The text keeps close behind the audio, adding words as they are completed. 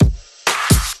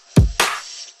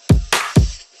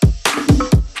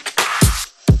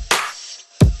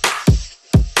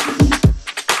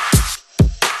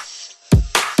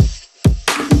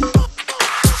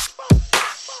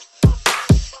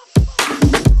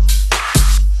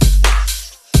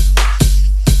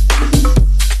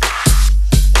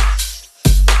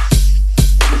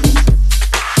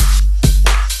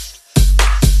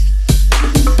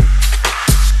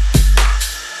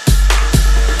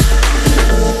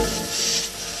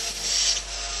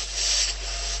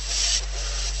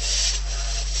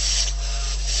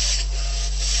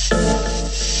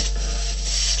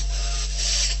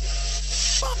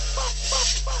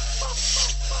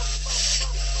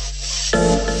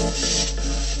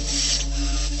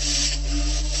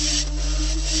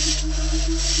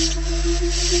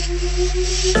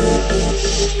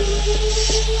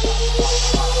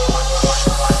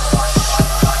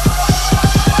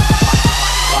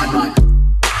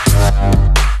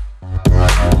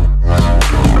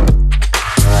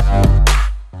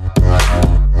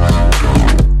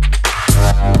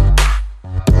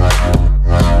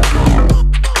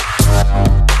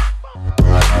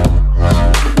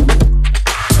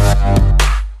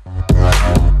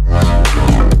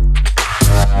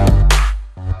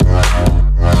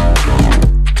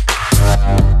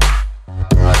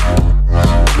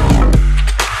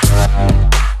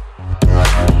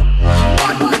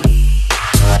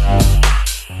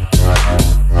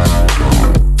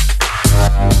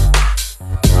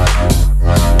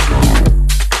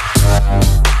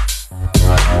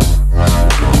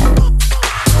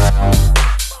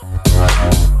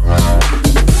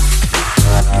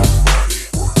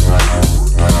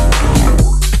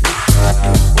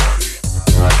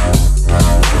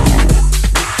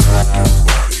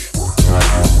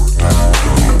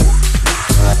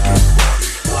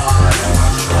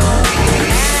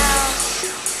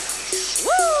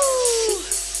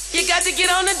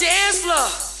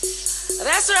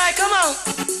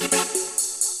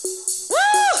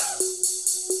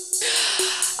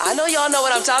I know y'all know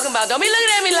what I'm talking about. Don't be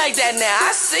looking at me like that now.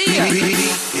 I see ya.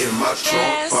 In my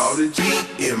trunk, bought it deep.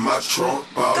 In my trunk,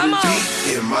 bought it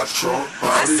deep. In my trunk,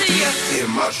 bought it deep.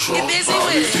 In my trunk,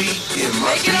 bought it deep. In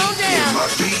my Make it on down. In my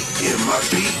beat, in my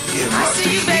beat, in my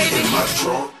beat. In my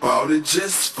trunk, bought it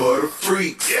just for the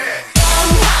freaks. Yeah.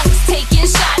 Young punks taking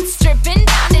shots, stripping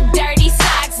down to dirty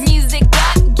socks. Music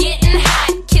up, getting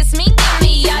hot. Kiss me, give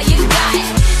me all you got.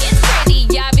 It's pretty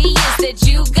obvious that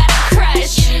you got a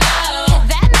crush. You know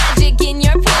that magic in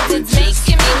your pants, it's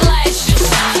making me blush.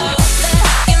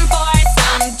 Looking for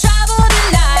some trouble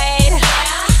tonight.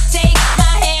 Take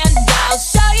my hand, I'll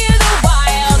show you the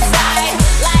wild side.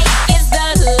 Like it's the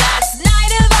last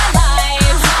night of our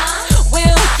lives.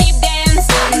 We'll keep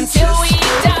dancing till we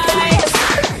die.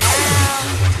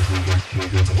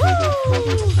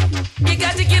 You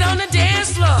got to get on the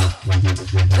dance floor.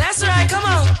 That's right, come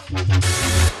on.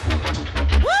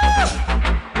 Woo!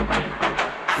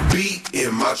 Beat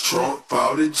in my trunk,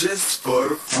 bought it just for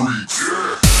the freaks.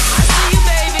 Yeah. I see you,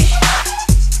 baby.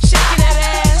 Shaking that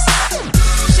ass.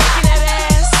 Shaking that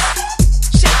ass.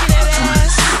 Shaking that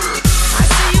ass. I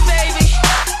see you, baby.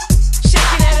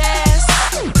 Shaking that ass.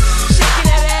 Shaking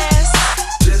that ass.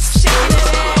 Just Shaking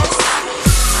that ass.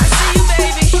 I see you,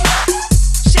 baby.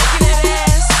 Shaking that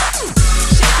ass.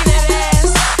 Shaking that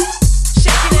ass.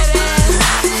 Shaking that ass.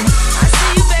 I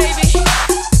see you, baby.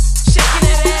 Shaking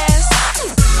that ass.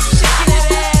 Shaking that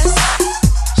ass.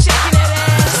 Shaking that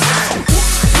ass.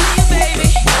 See you, baby.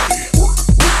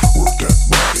 work that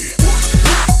body.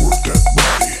 Work that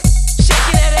body.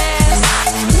 Shaking that ass.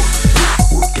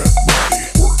 Work that body.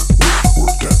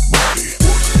 Work that body.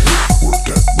 Work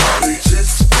that body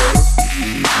just for the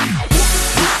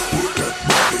work that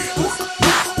body.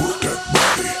 Work that body. Work that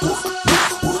body. Work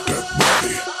that body.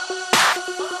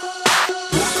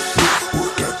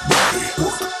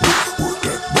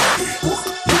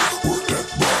 Work that body. Work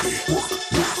that body.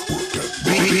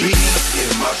 Beat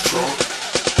in my trunk.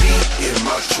 Beat in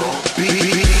my trunk.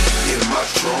 Beat in my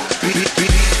trunk. Beat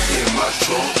in my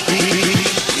trunk. Beat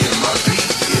in my beat.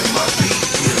 In my beat.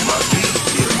 In my beat.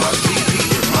 In my beat.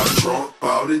 In my trunk.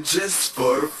 Bought it just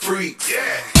for the freaks. Yeah.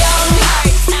 Young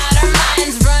hearts, out our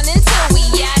minds, running till we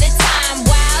out of time.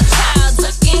 Wild child,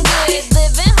 looking good,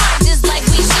 living hard just like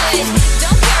we should.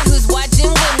 Don't care who's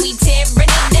watching when we tearing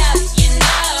it up. You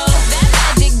know that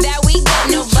magic that we got,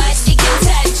 nobody can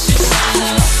touch.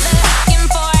 Looking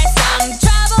for some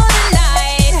trouble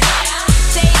tonight.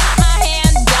 Take my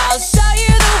hand, I'll show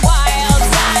you the wild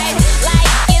side.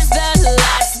 Like it's the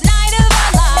last night of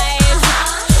our lives.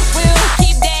 We'll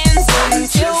keep dancing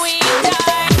till we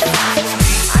die.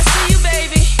 I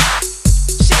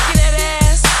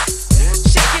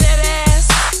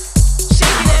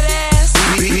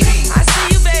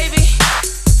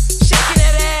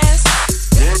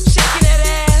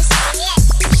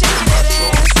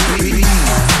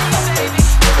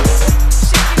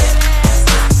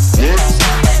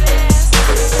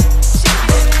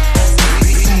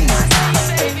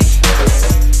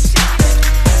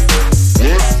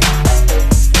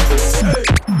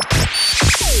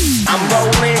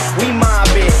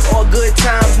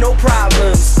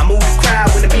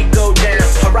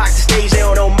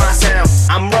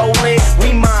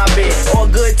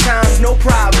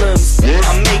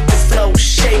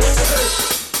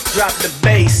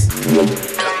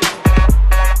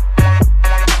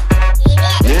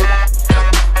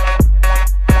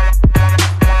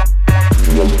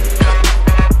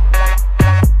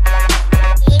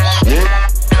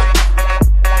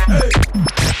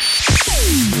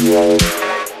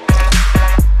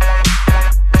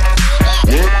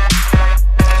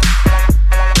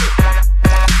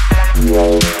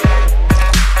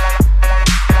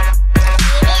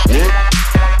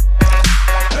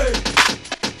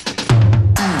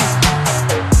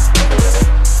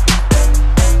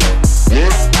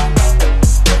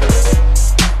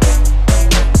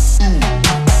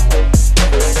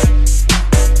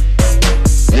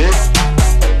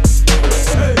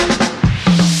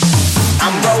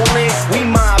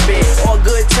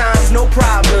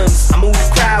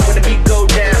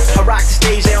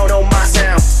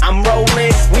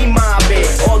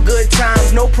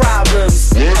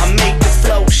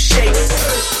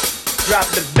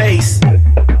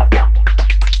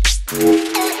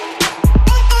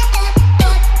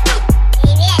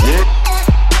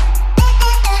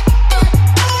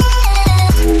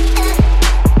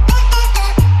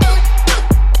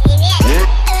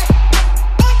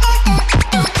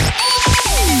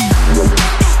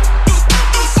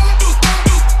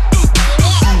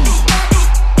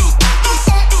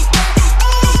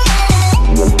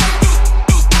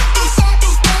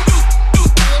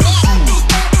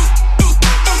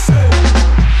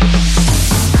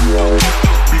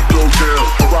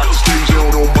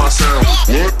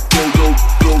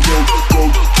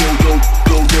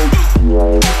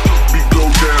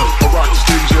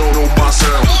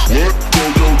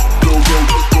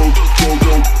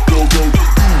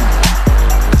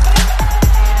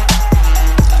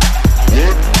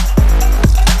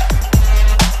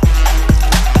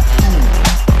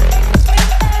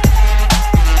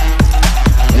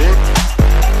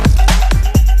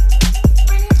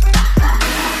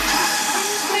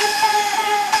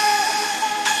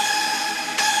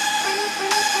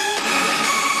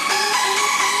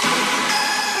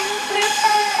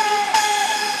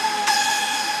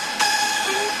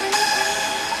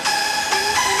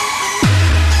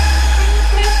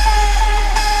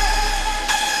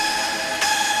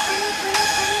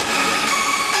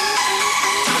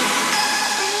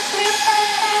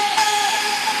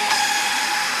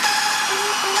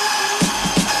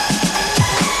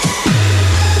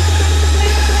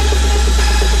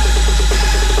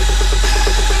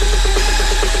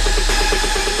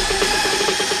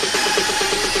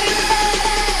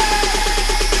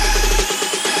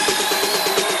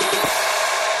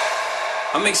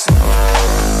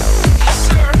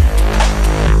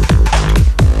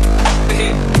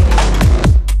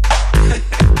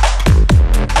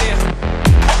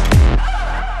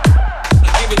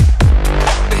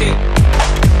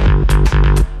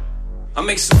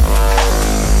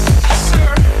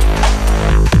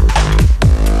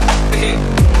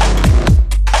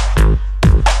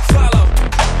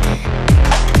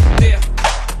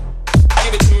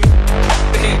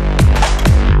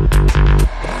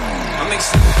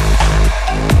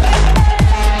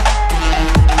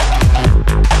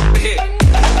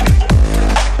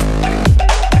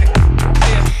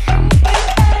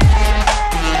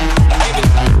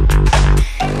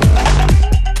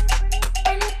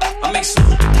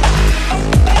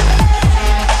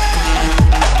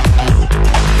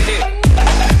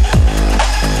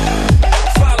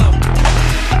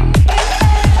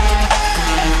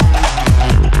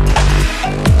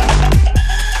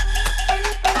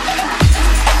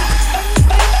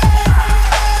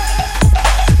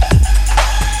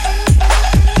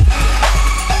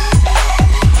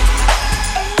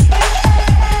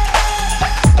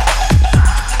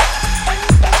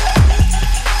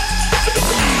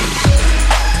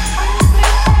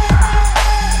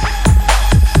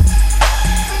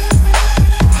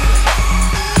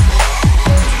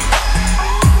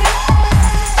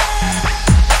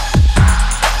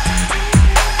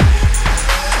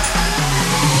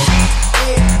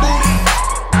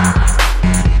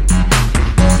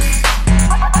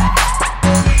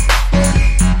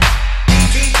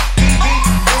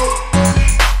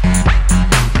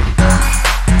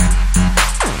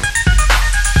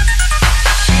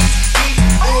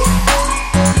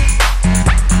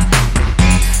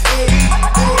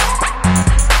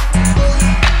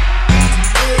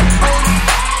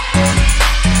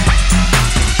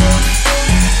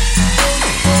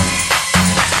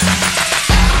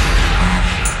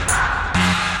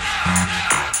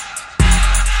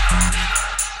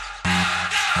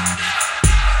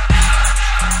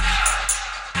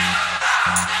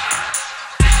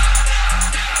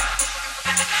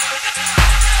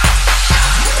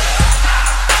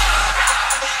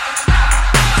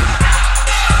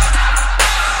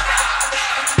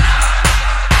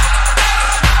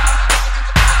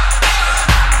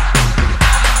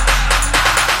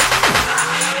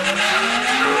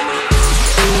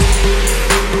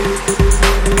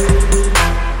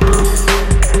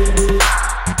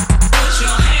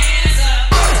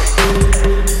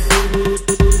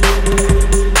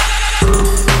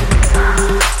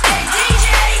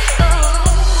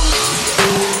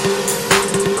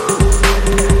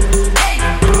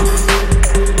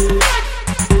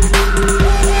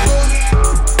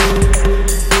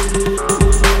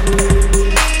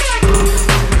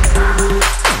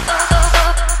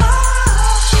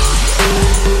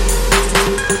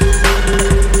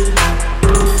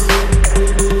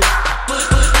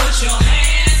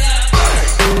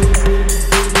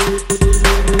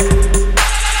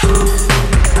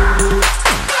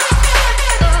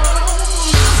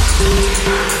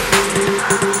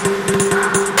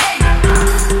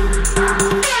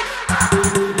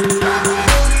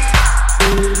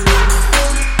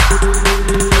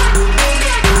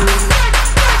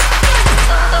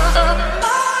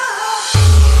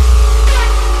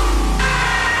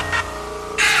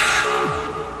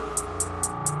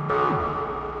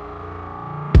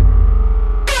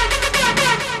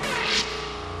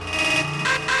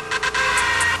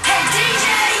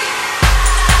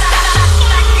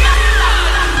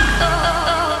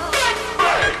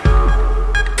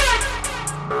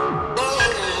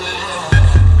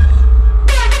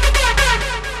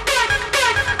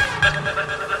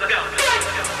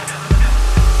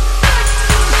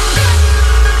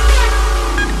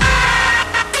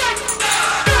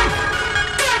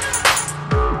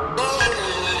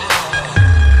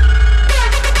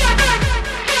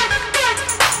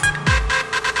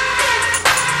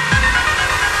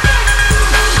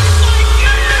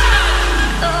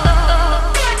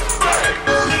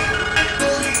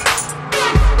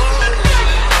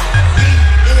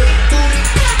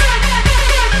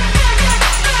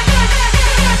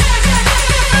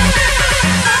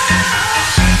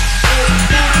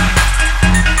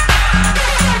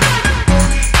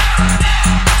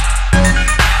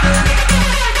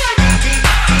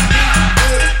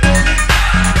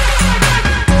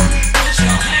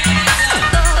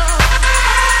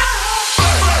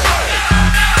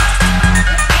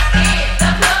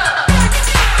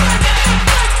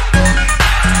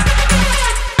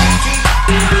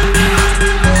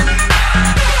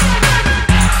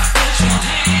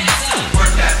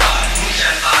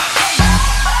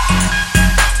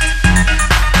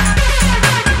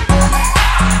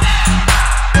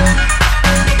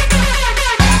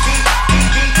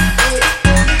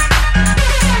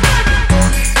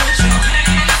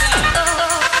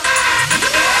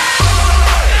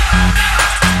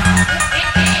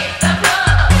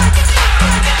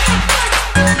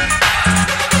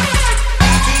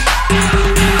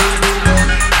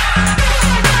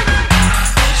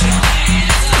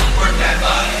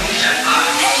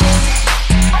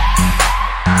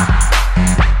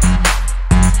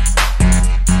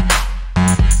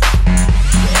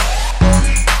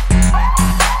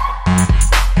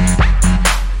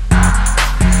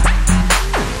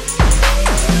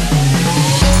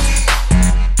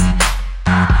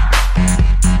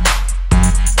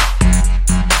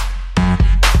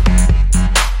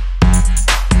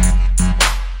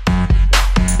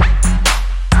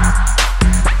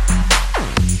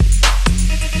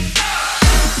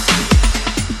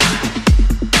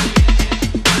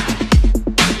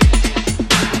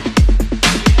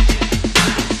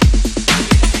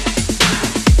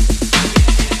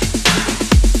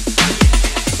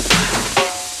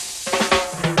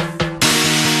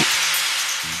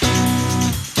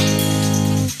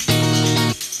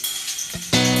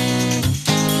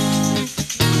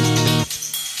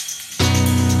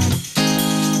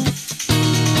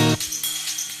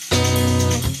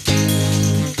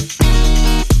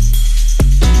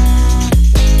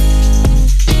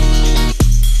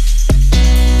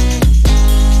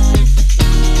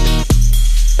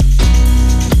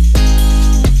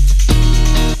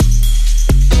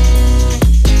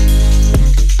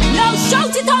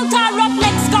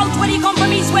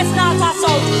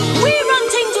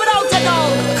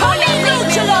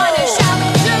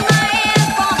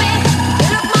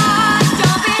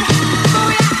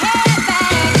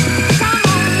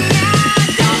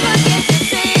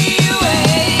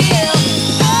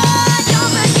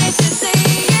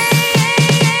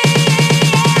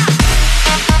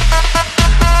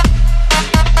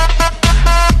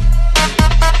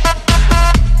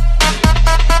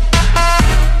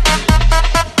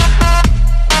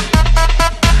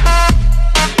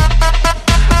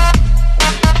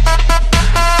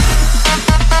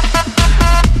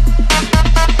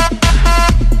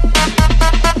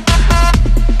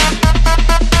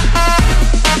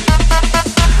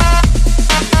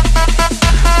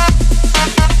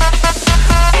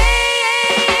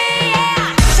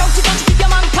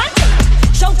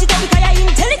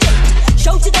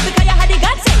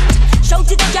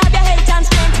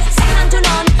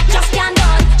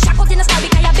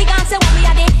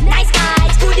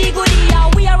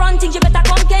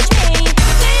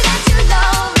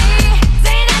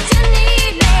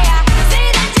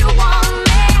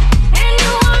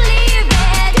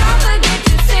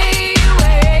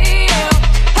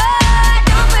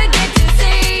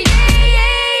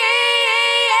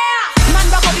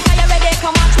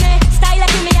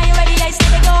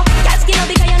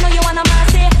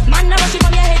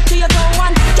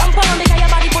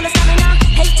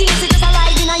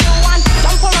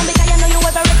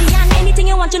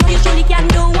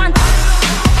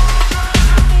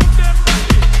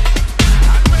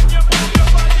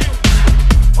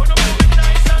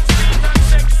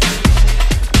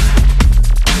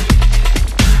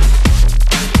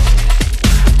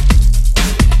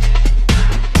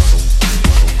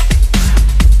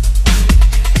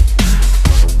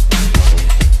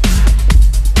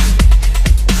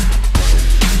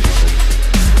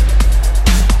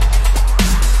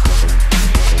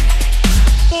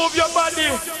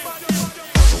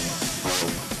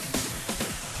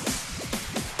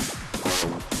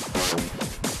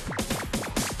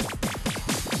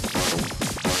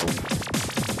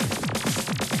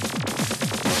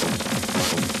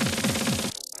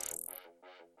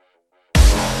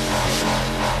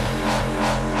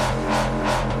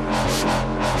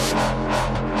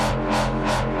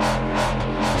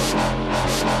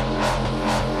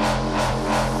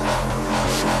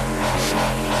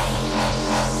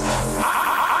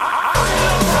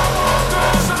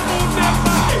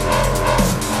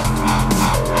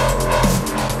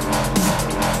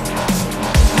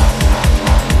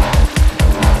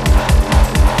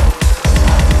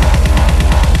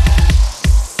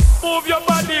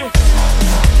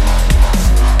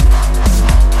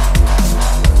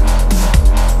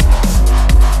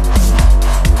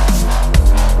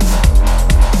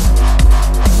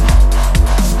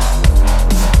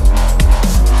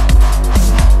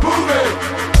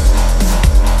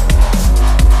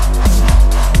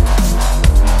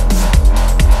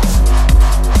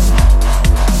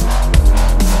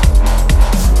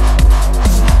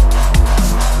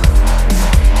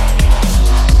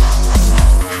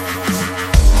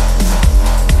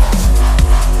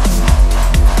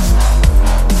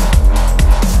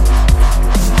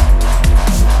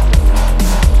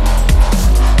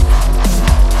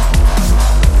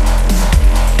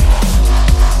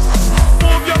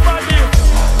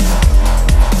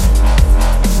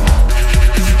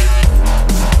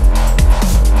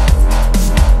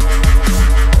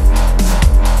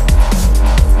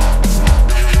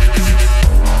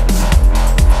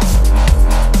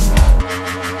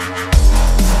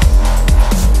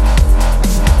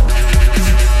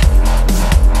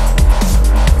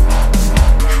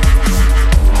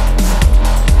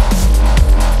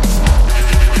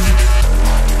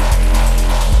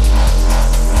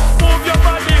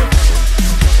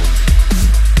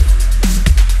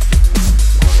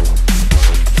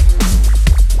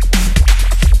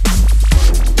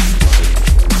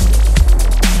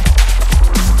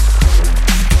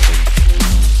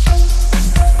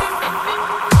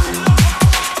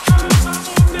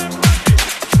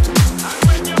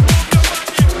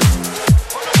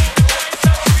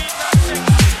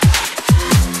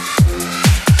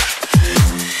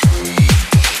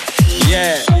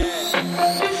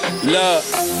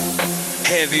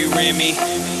Heavy Remy,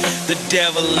 the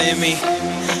devil in me.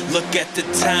 Look at the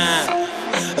time,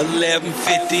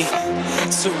 11:50.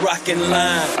 It's a rockin'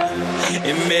 line,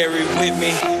 and Mary with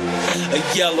me. A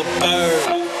yellow bird,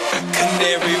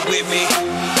 canary with me.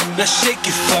 Now shake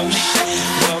it for me,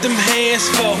 what them hands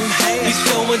for? He's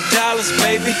throwing dollars,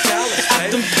 baby,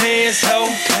 out them pants,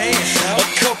 ho. A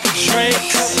couple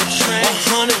drinks,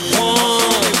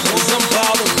 101, 'cause I'm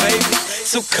ballin', baby.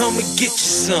 So come and get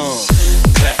you some.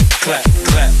 Clap, clap,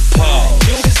 clap, pause.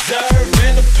 You deserve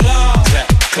an applause. Clap,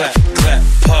 clap, clap,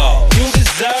 pause. You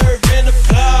deserve an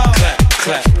applause. Clap,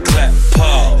 clap, clap,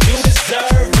 pause. You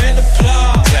deserve an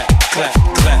applause. Clap, clap,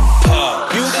 clap,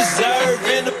 pause. You deserve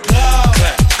an applause.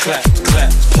 Clap, clap,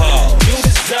 clap, pause. You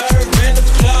deserve an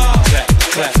applause. Clap,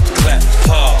 clap, clap,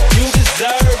 pause. You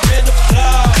deserve an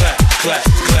applause. Clap, clap,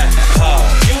 clap, pause.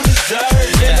 You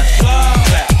deserve an applause.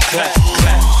 Clap, clap,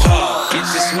 clap, pause. Get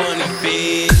this money,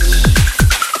 bitch.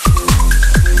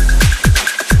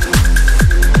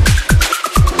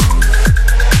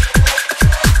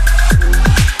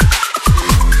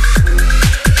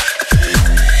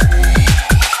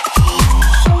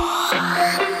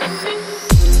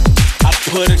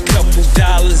 Put a couple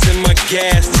dollars in my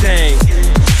gas tank,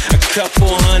 a couple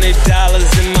 $100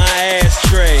 in my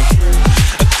ashtray,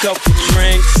 a couple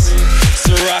drinks, it's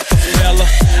a Rockefeller.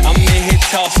 I'm in here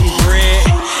tossing bread,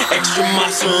 extra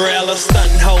mozzarella,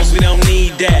 stunting hoes, we don't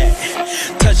need that.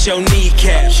 Touch your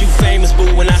kneecaps, you famous,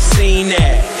 boo, when I seen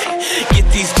that.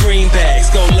 Get these greenbacks,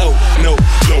 go low, no,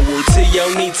 lower to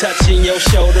your knee, touching your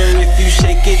shoulder. If you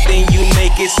shake it, then you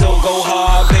make it, so go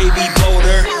hard, baby,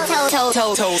 boulder.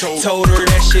 Told her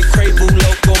that shit Crable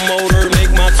locomotor.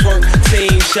 Make my twerk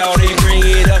team shout it, bring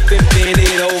it up and bend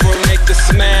it over. Make a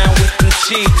smile with them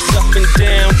cheeks, up and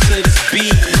down to this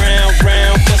beat. Round,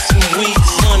 round for some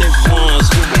weeks, 100 ones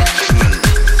with my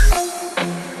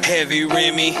Heavy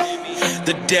Remy,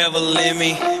 the devil in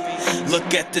me.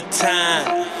 Look at the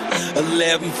time,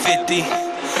 11:50.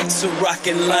 It's a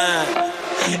rockin' line,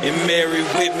 and Mary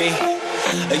with me.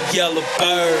 A yellow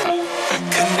bird,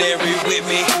 canary with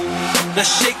me. Now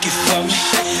shake it for me,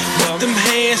 what them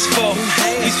hands for?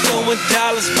 He's throwing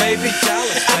dollars, baby,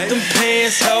 out them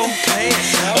pants, ho.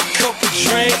 A couple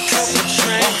drinks,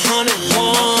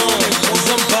 101, 'cause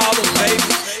I'm ballin',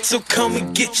 baby. So come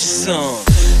and get you some.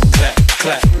 Clap,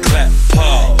 clap, clap,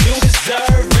 pause. You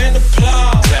deserve an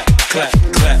applause. Clap, clap,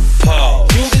 clap, pause.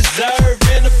 You deserve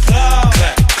an applause.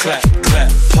 Clap, clap, clap,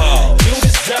 pause. You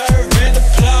deserve an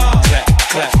applause. Clap,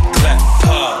 clap, clap,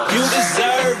 pause. You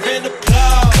deserve an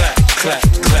applause. Clap, clap,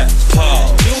 clap,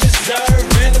 pause. You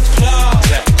deserve an applause.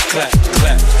 Clap, clap,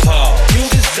 clap, pause. You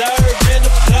deserve an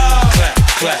applause. Clap,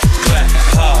 clap, clap,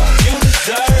 pause. You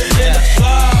deserve an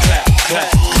applause. Clap, clap,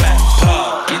 clap,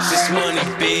 pause. Get this money,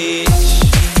 bitch.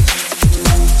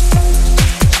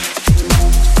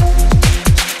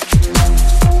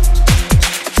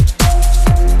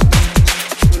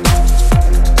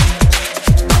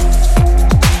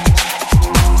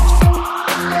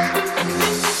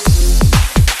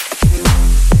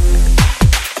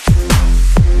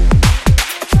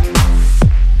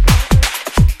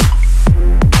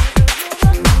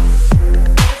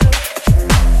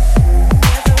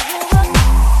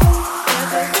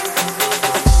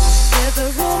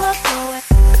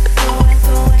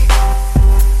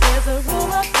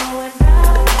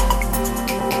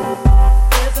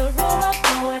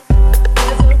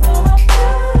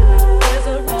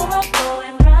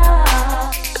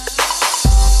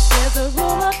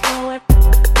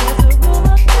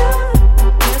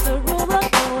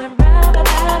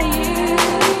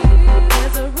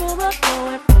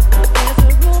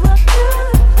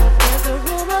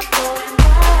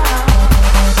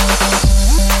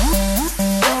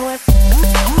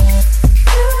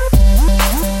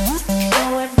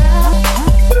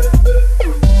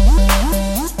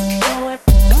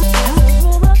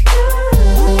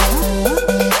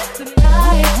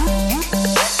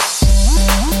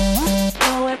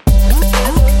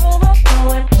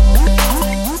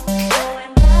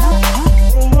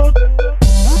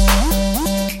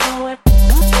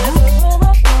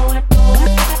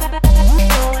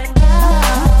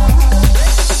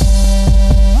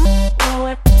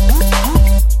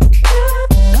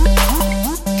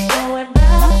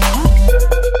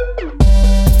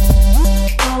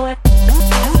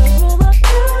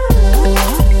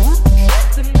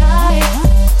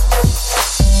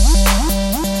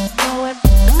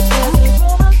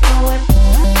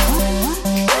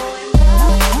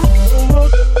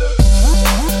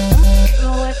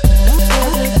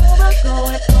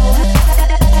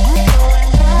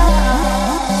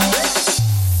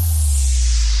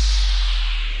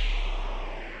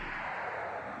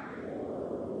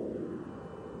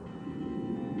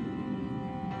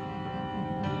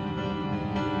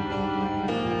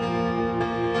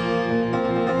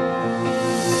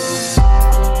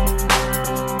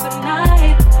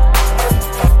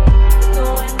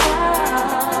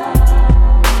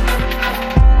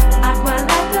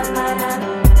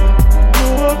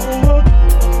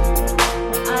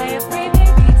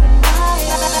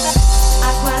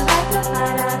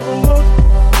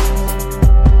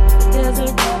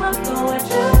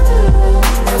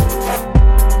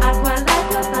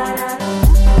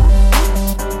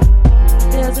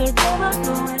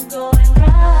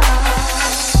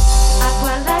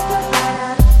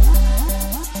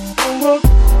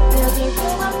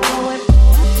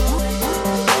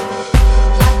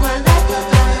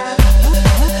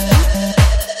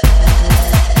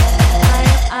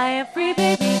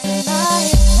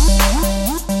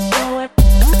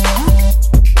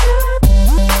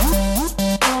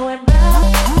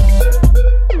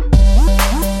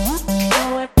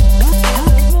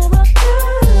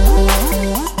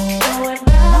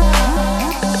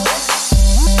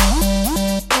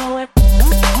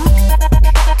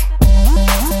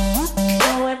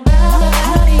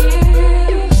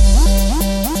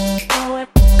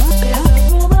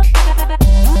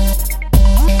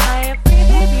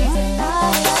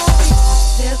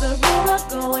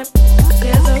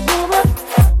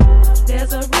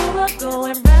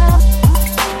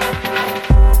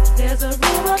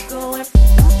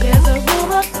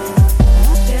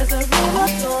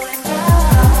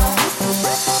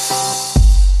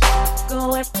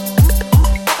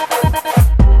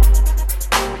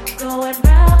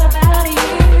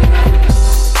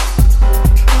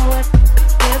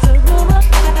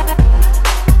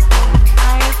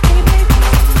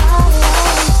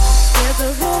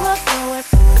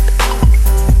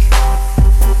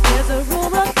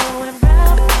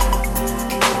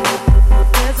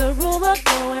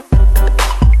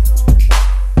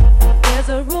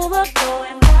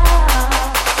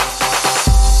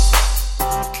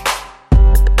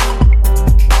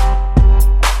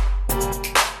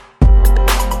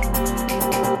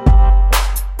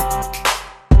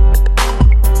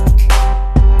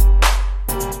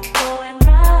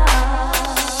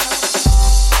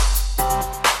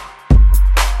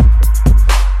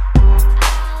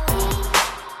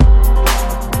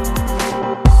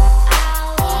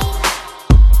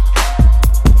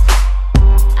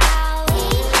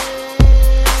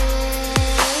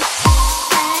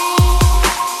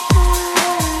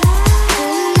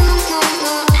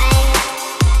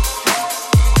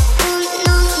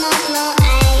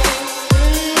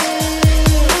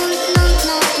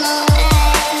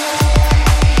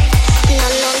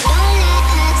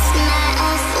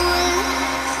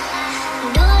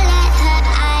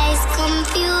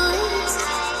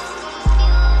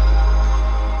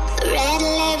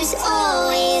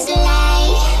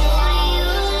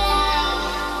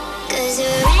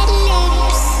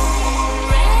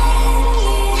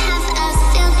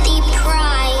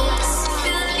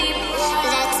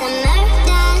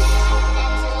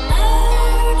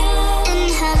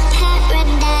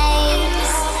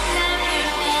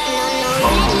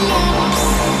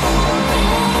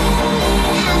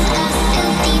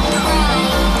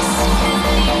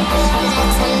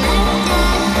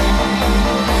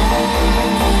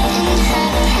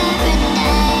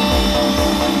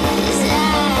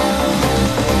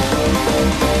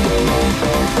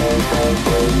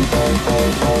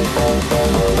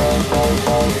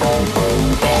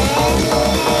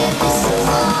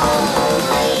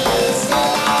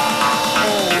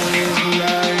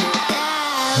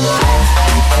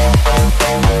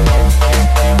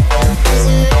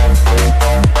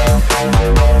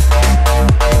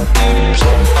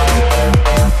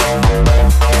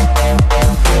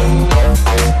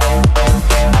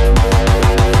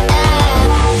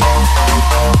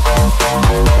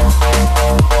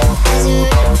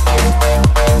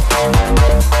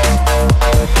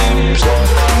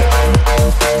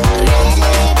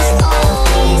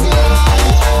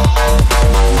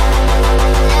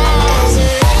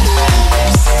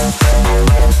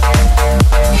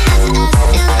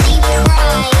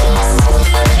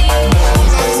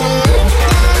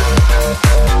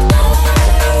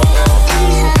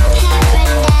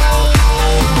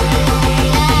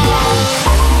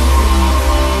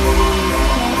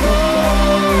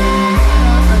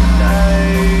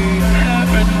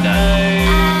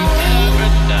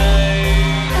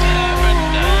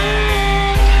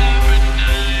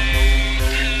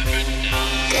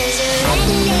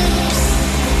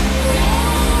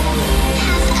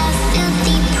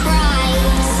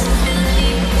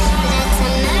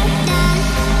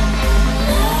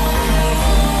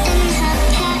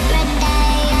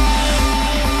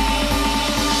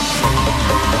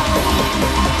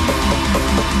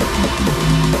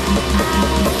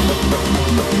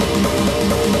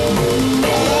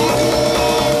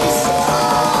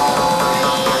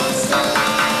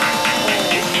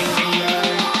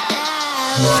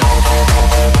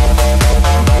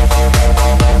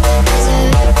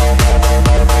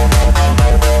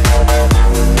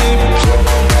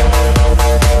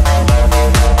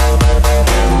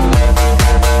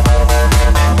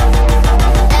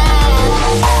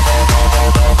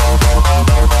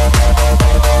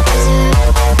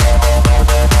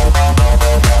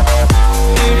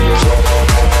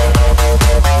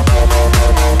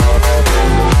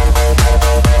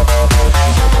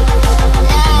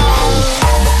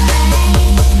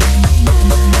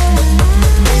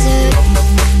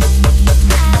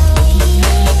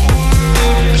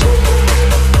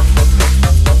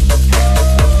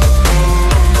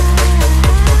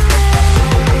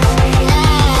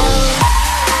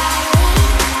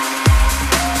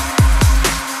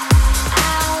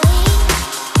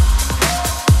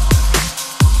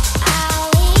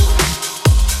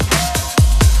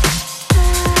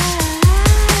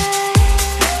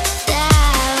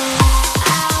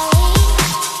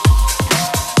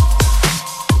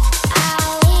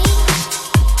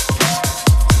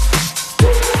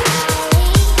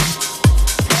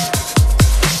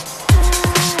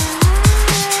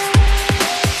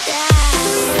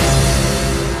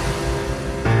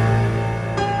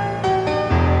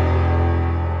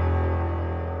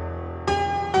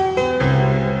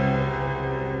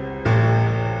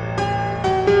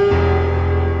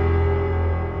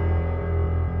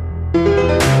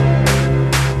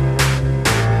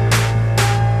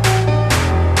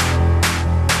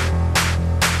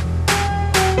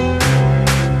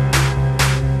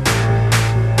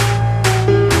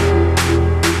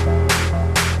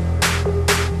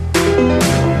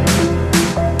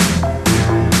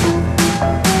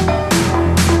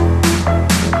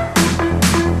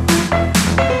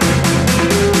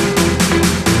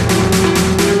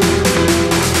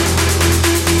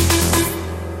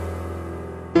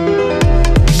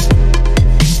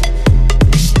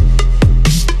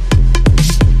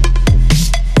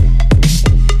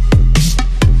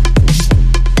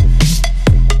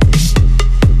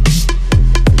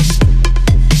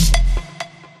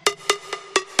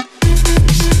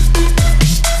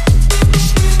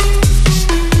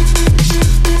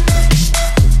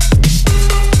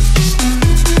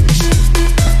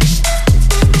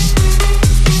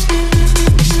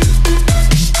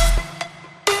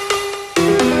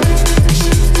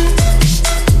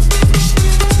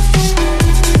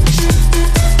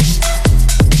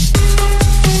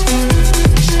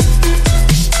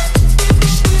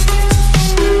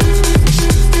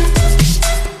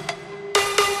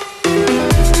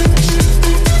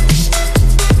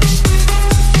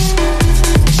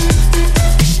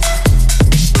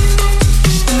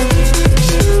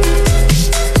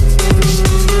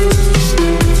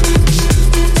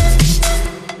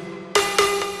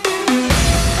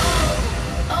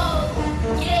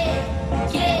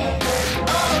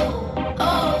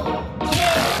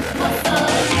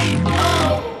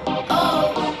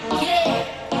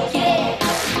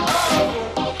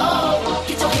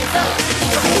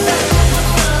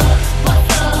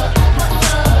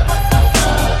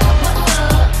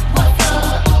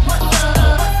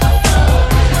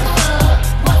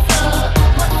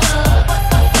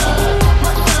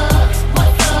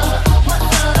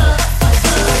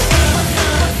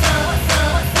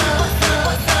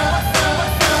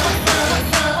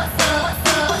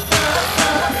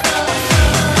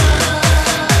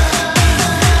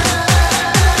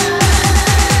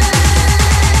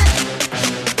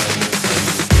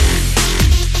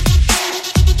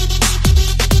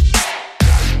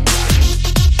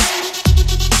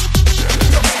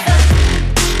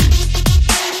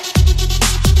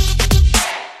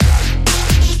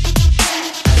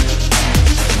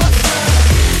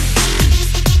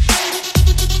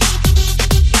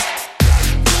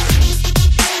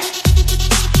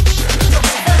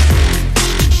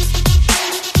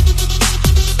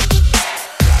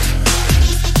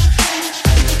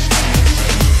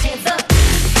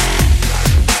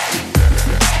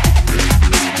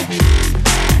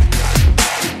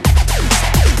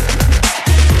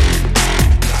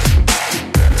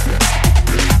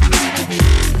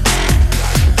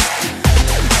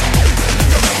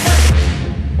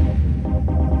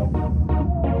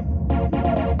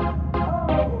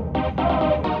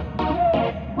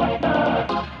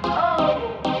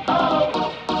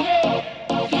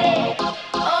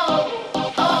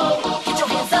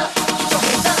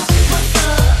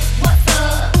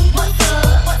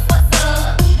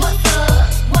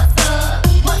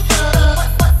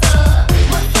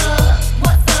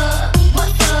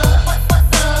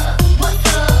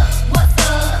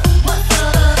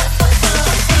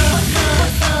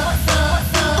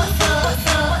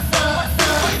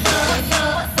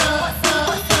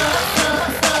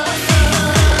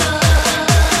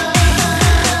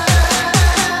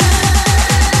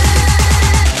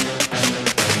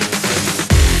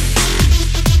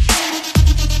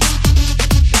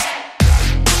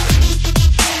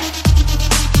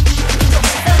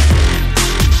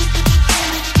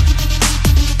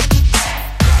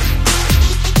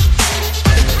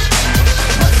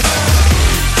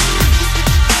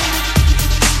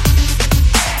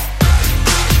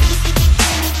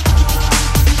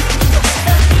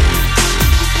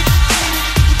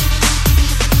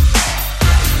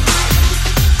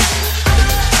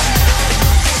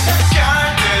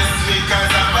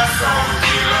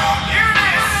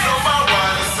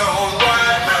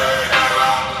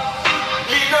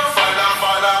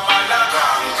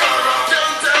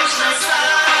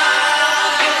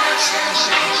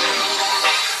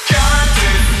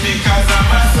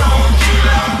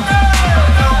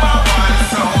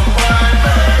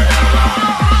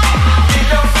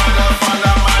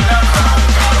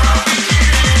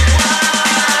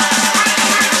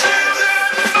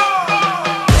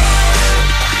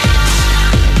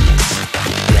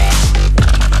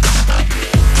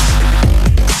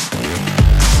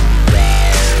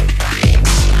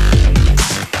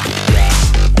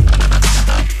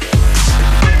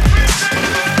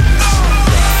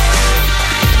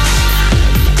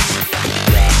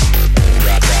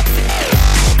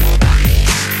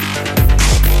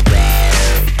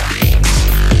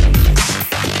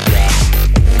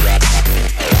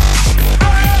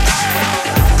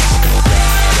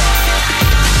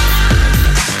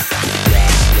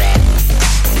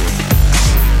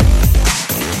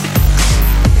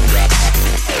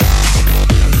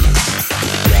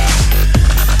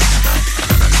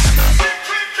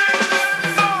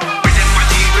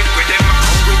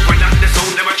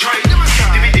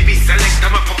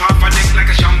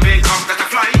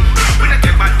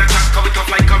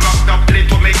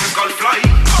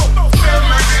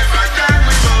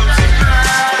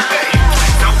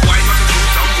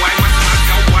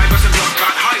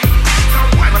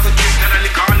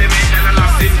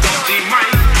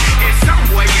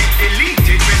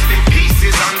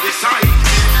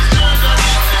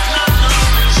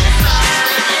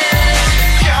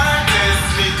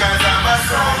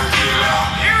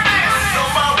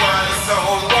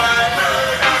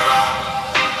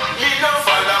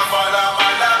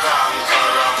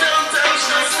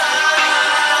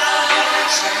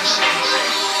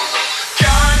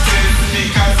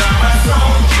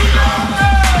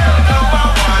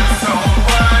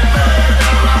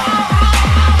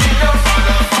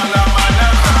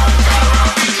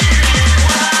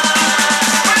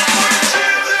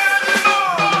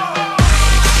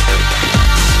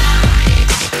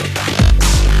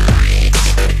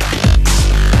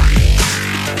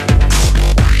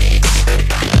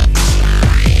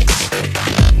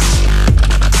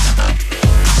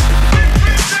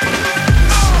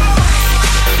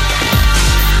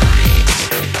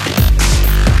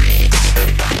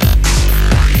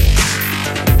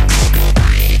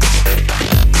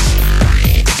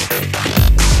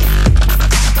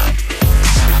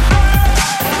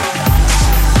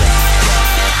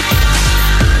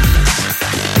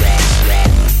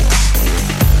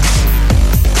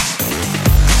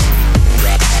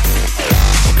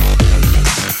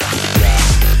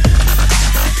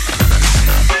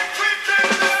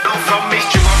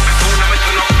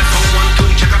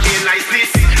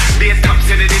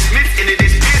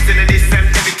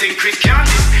 think we can?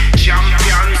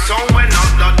 Champion song when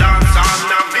not the dance on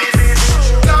novice.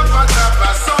 Tappa tappa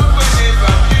song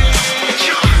whenever this.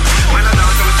 When I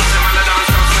dance, I'm a system and I dance,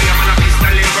 so I'm a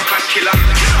pistol in rock and killer.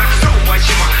 So why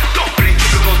shimmer? Don't blink if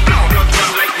you go blow, blood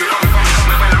run like me run from.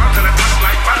 My balance and I touch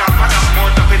like pada pada. More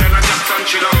tough than a Jackson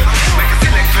chiller. Make a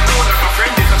select for know that my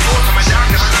friend is a force of my dog,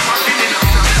 and I'm a feeling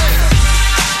up.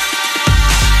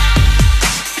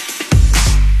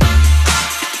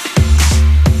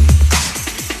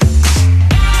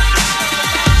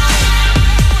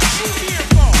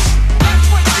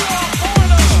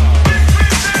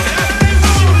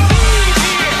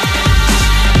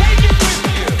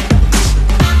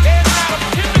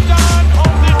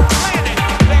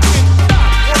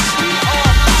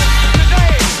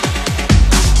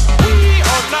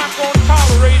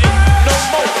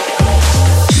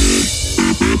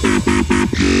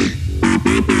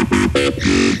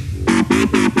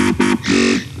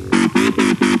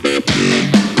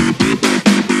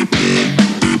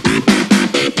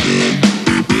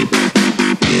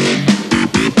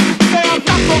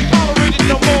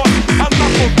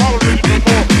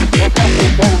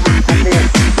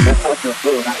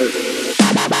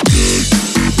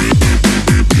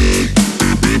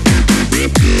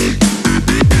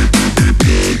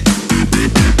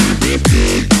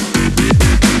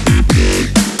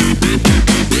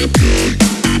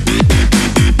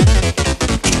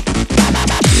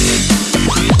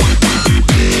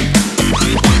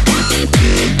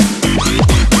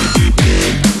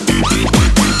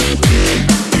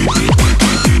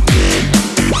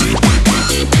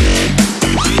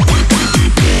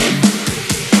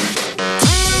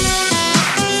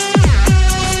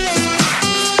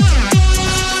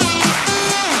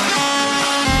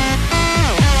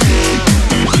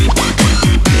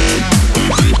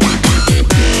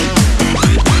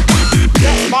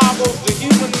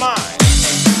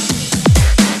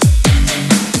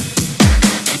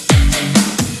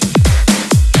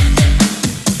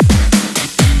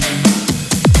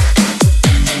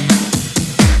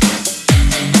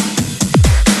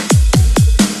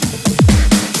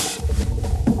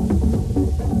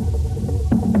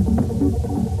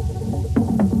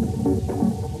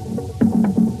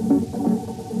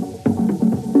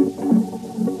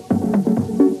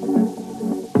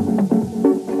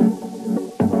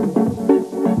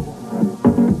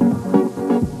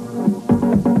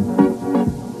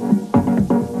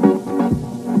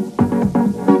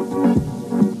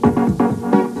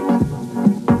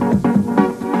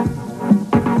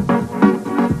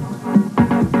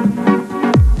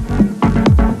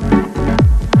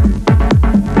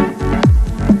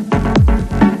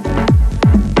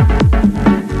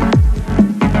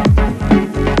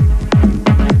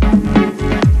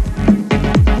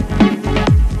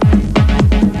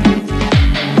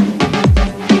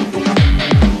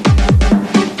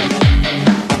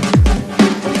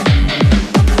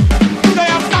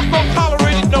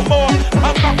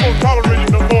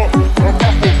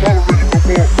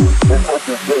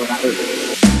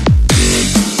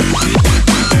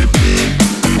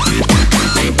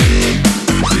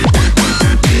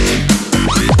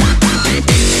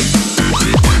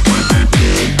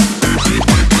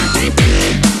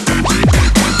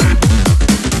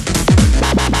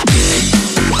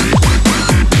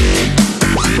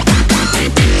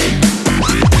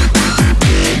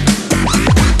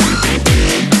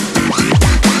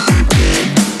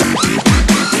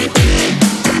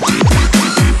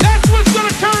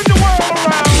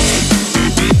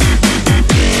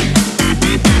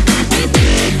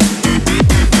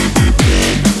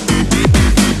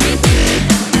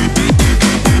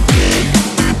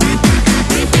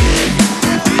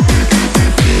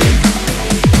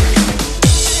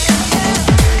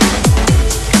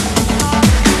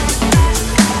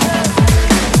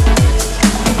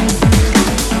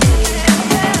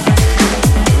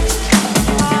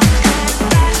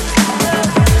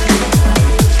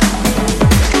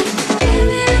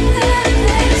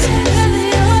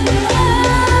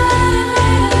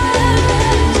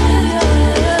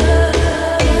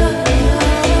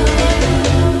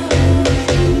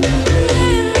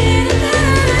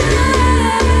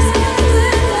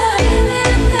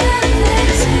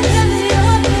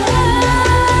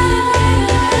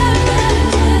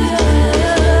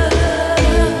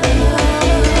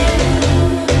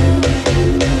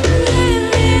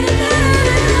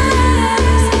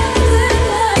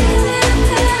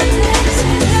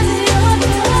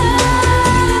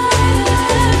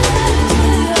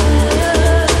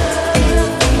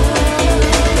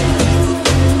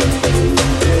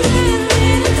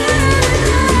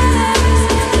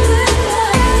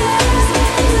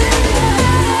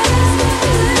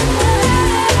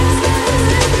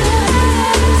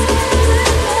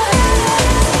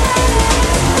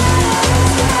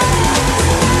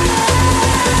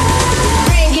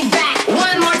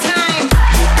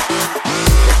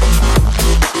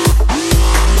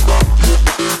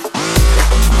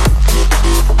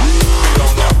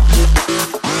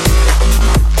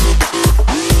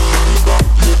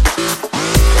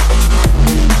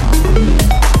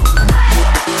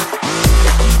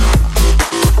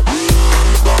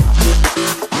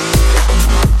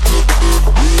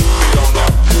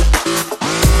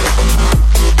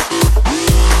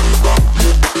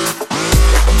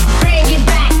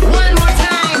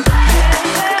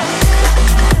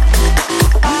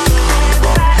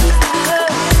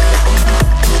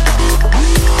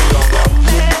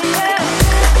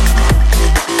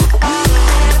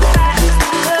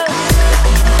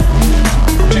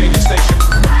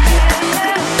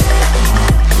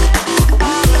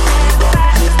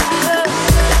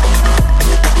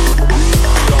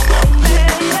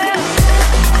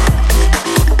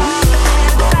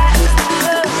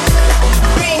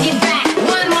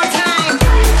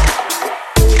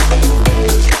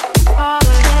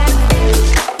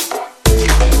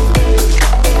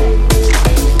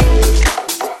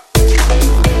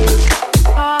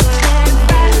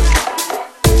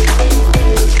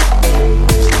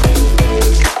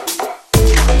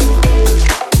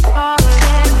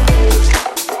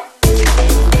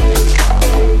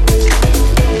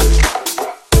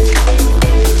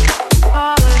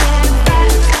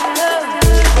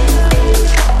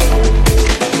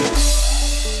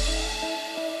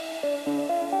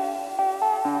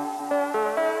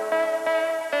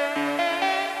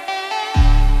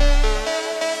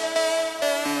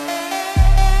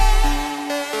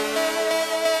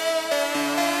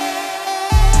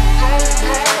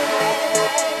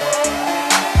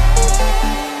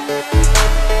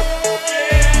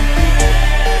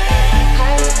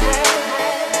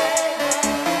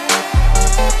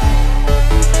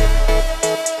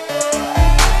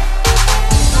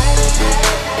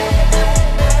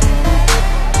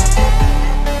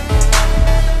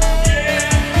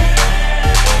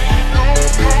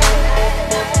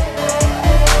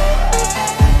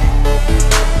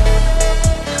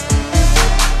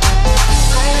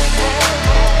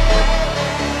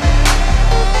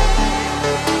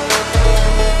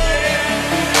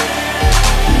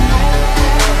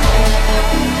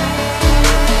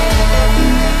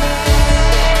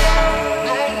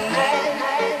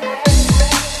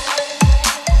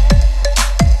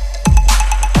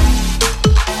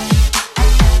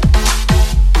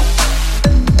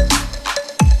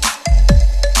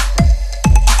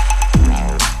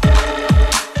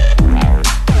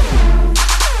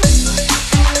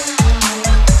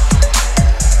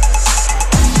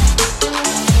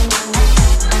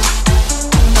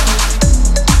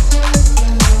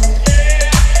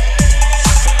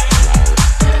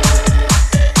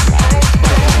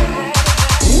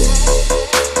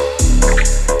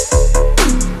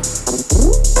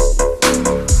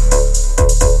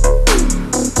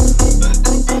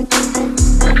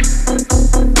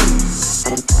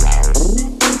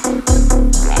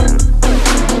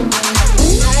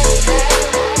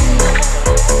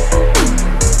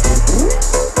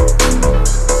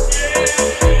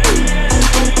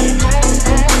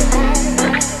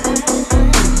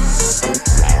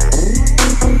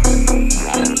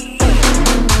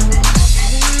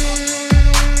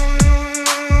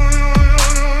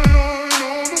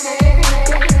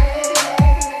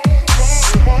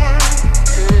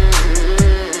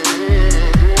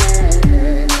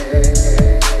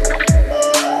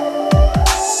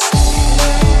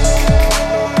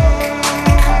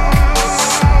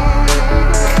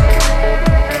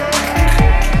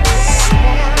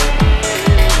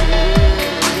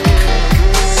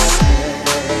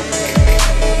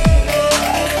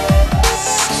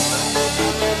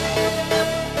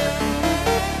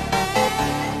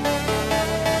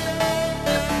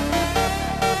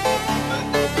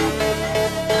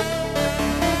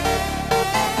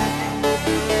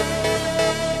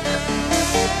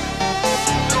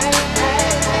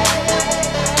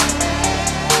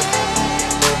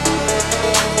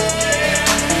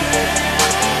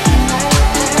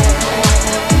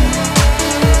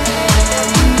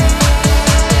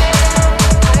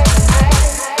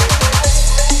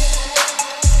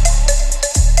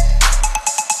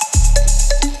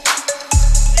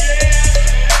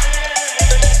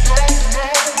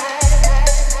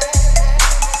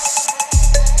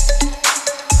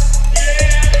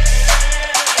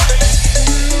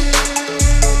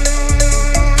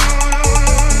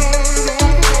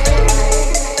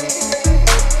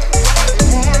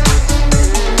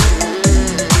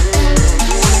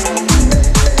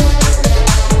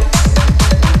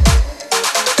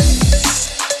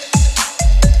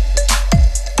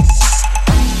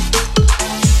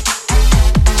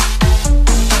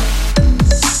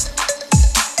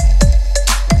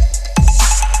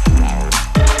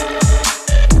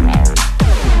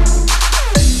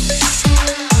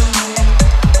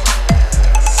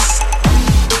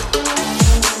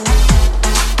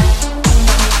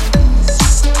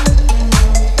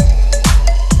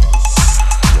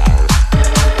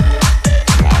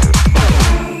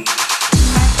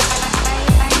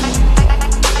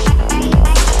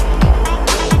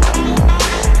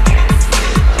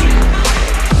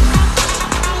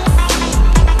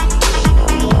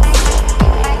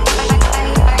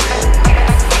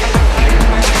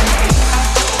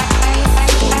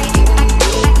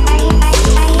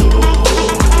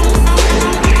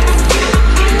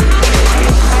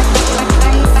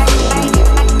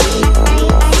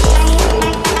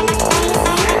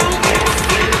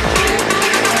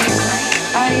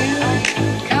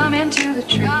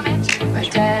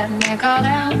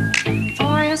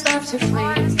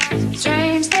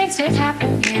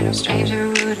 a stranger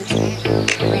wouldn't sleep.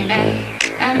 We met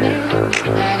at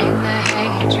midnight in the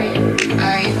hanging tree.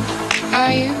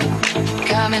 Are you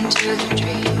coming to the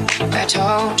tree? I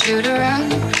told you to run,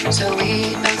 so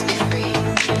we both be free.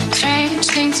 Strange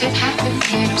things had happened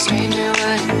here, a stranger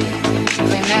wouldn't be.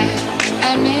 We met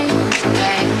at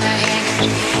midnight in the hanging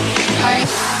tree. Are you?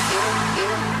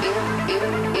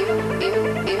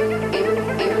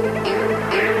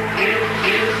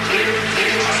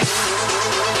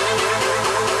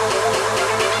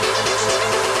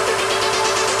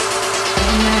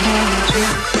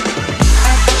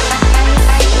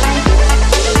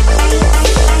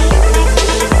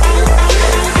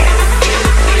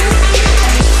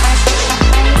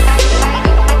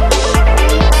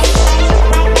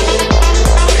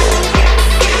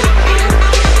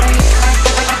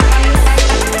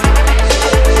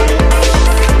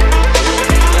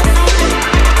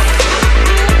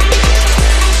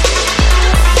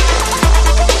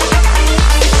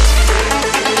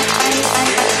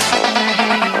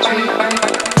 Tree.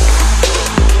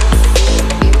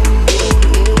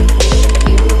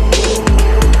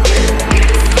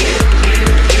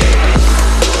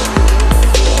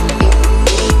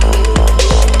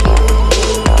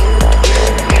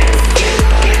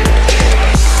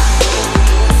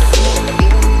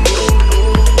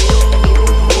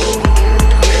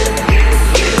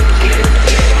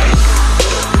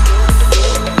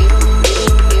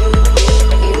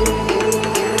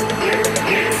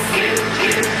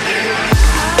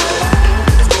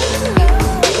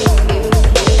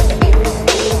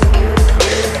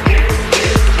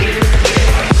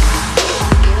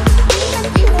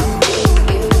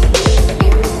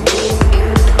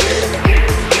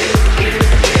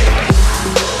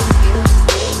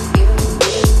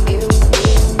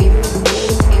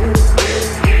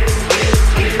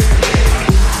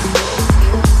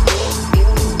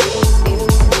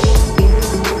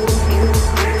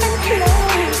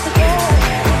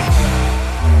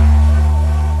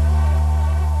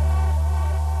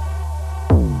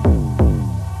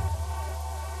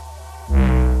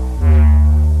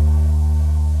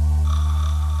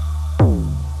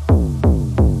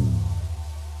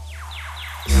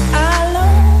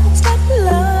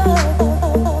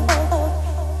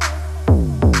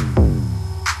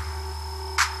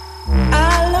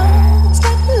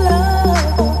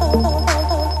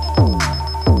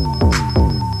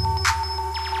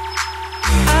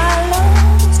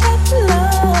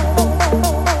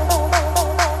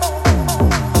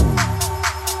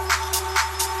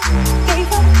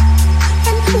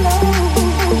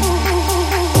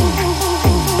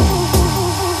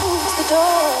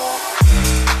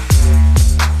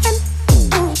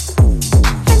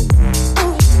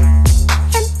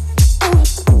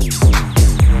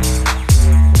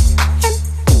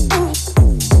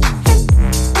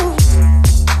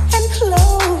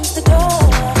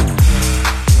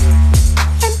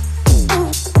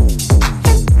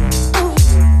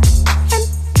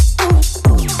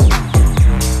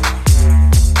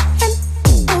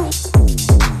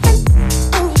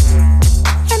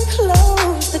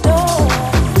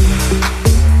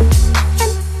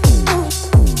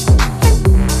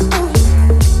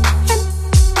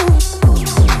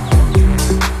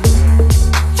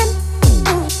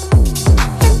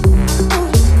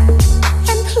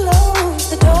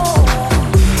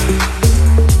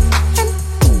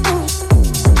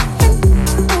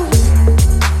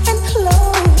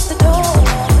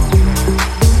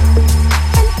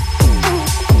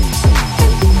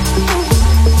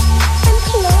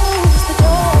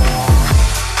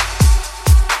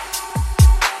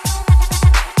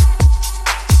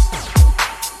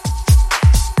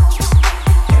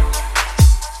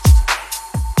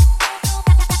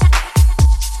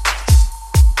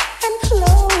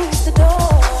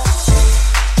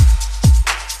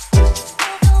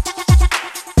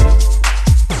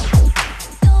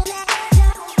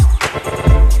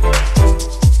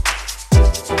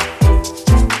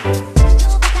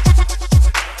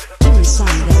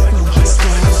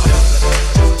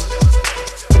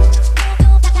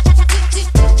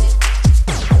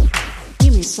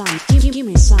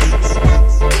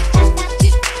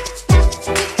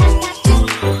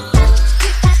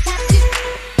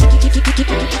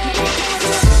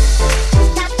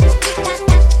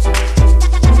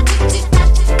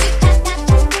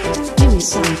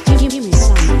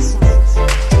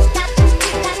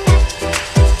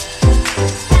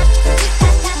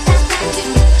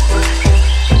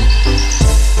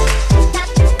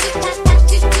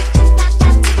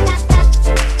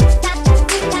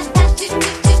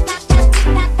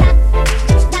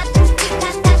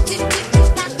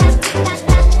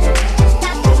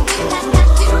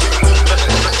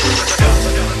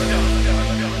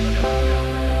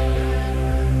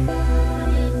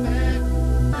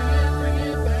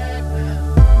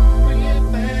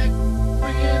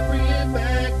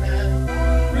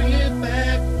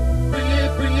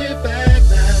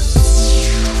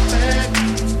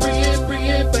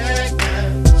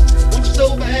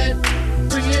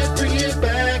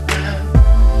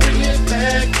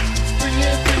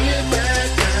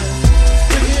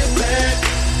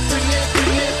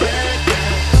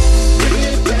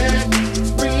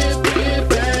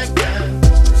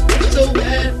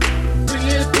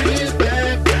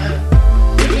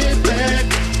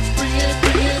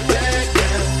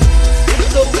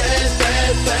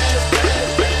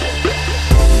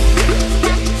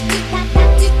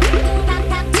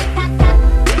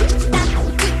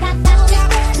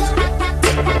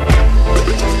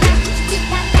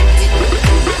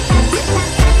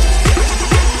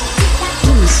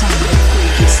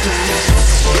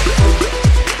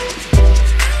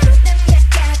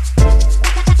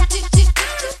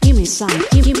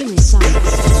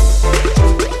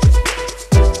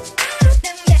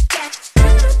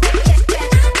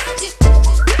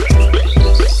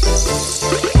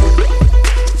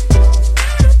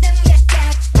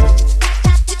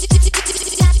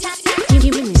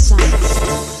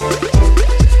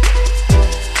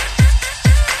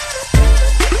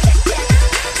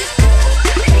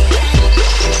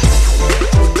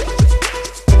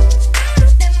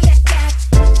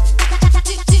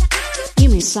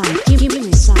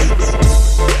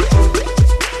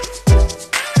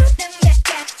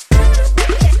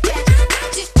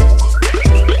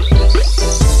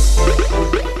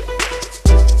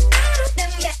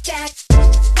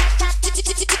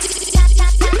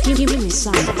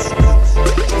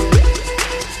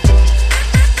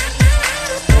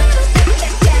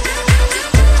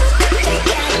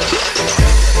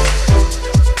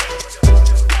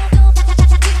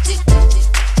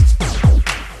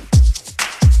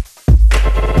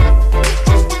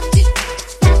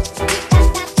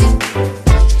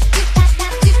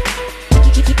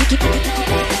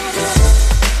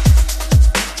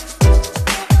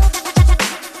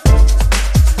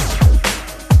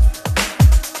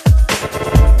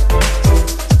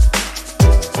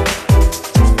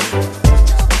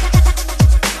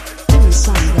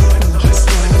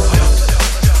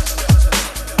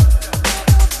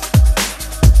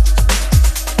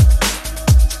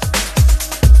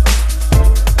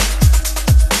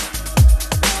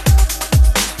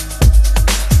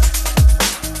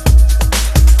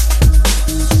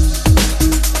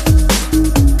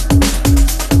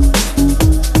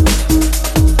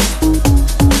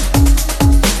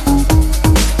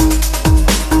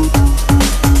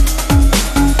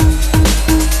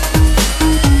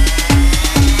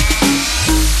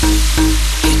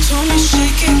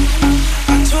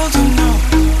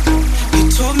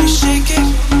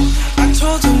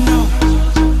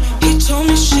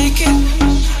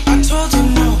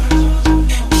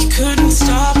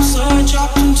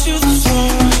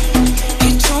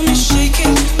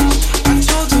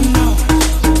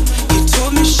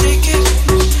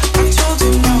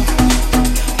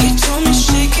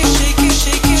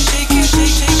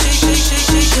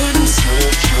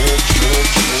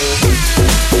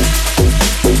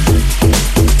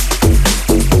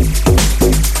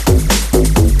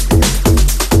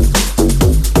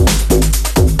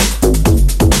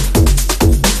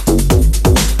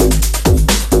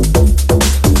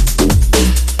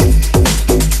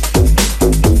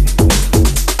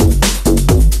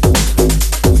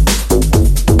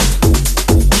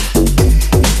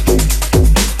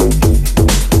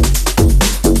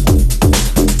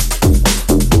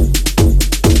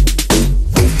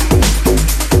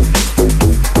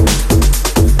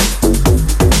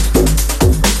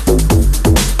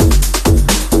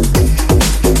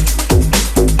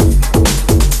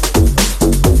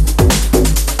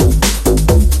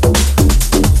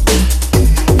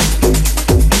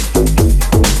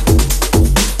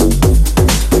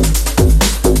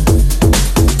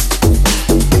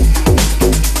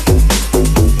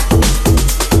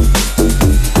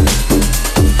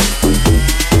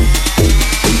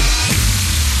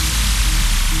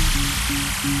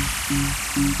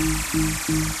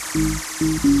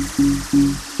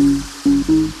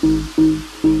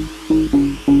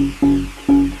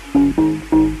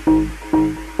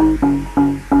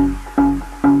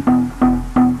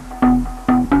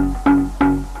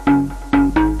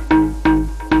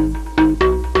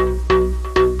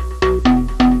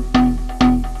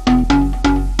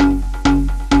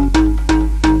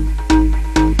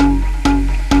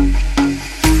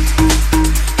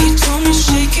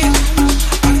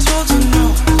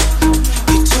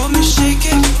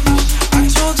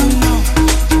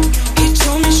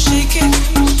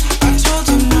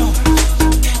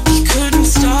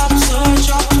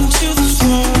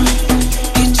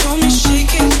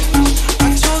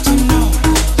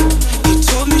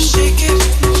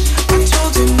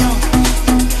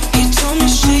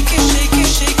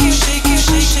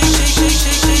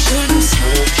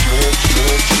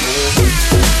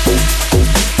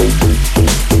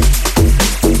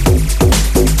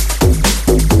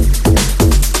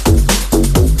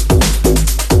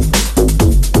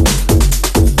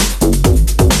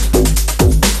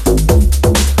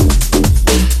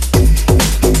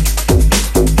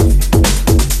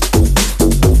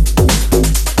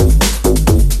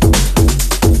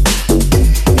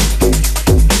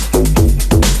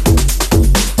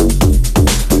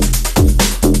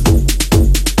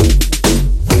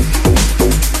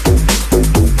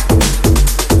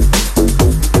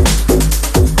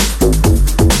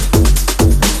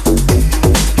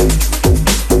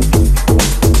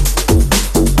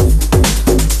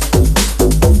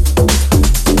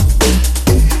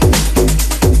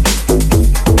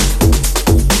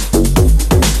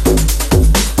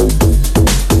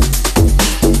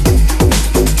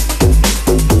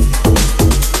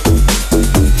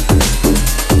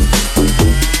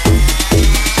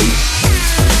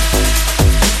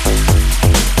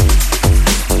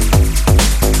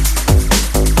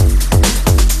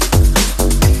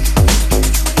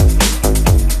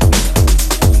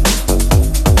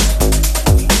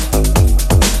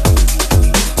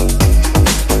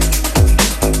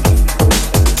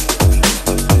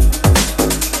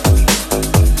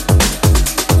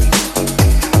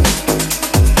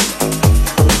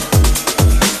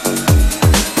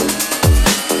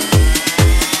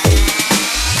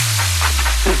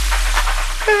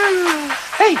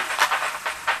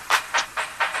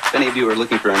 If any of you are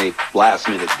looking for any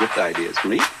last-minute gift ideas for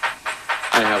me,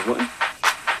 I have one.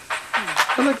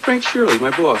 I like Frank Shirley, my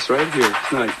boss, right here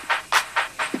tonight.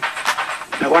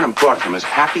 I want him brought from his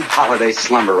happy holiday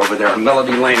slumber over there in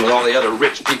Melody Lane with all the other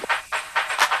rich people.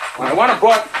 I want him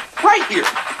brought right here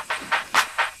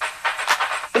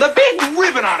with a big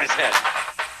ribbon on his head.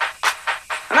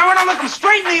 And I want to look him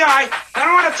straight in the eye, and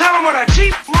I want to tell him what a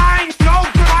cheap, lying,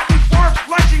 no-good, rotten,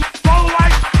 four-flushing,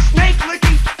 low-life,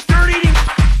 snake-licking, dirt-eating,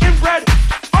 inbred,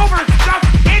 overstuffed,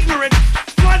 ignorant,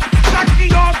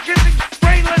 blood-sucking, dog-kissing,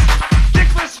 brainless,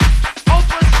 dickless,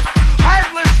 hopeless,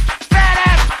 heartless,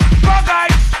 fat-ass,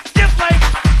 bug-eyed, stiff-legged,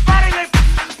 body-lipped,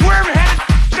 worm-headed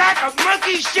sack of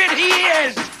monkey shit he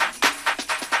is!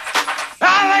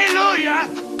 Hallelujah!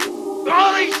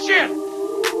 Holy shit!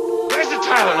 Where's the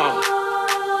Tylenol?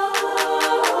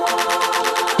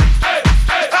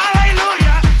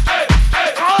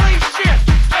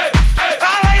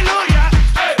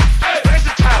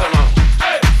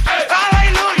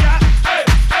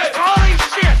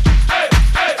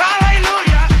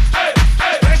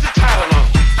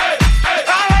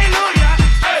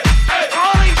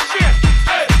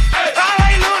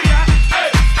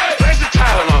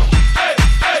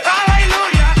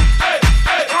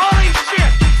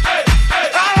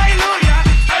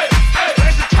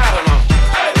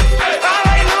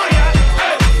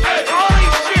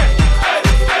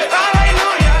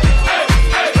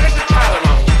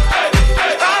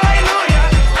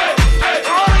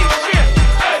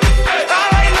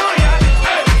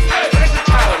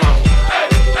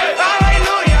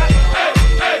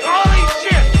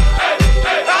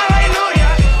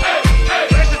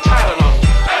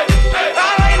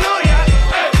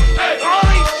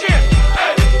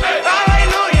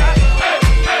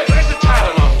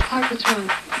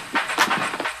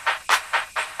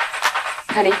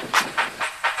 Honey.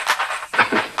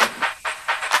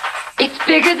 It's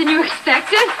bigger than you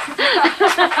expected?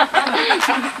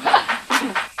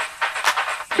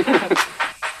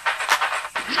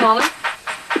 Smaller?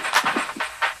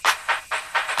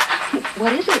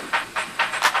 What is it?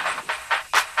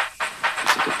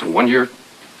 It's a one-year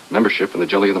membership in the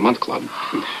Jelly of the Month Club.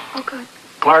 Oh, good.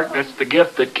 Clark, that's the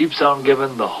gift that keeps on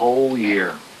giving the whole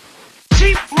year.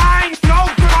 Cheap, lying,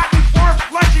 no-good, rotten,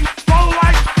 four-flushing,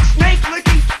 low-life,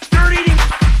 snake-licking, dirt-eating,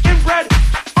 inbred,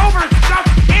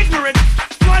 overstuffed,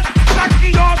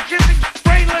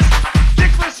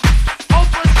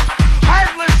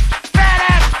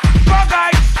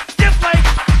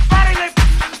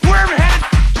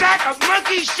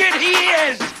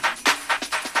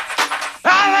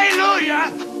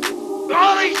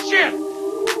 Holy shit!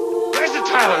 Where's the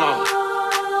Tylenol?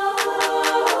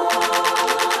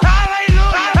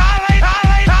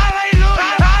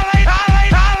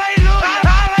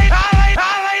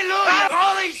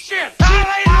 Holy shit! Where's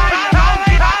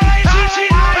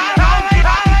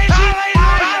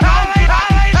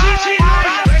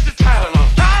the Tylenol?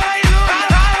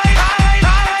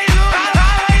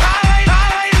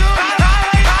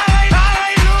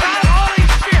 Holy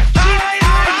shit!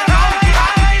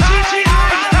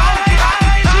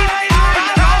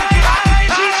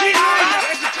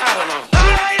 Where's the Tylenol?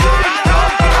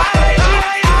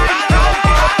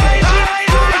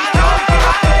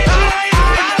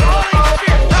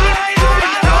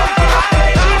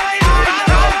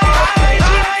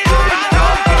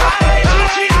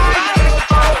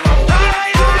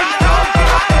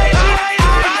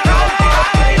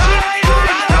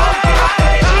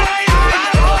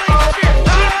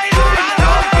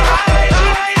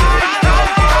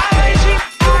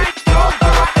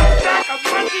 Sack of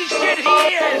monkey shit he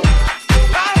is!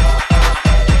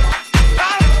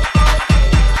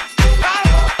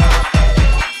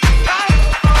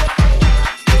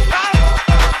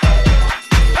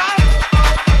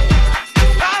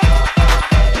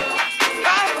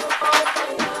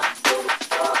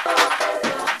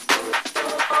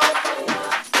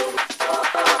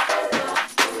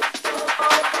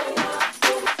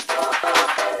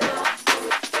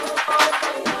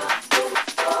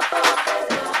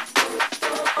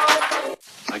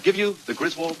 I give you the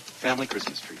Griswold family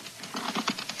Christmas tree.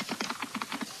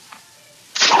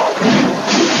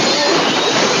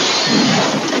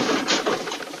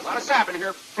 A lot of sap in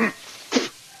here.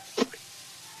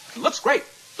 It looks great.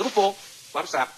 Little full. A lot of sap.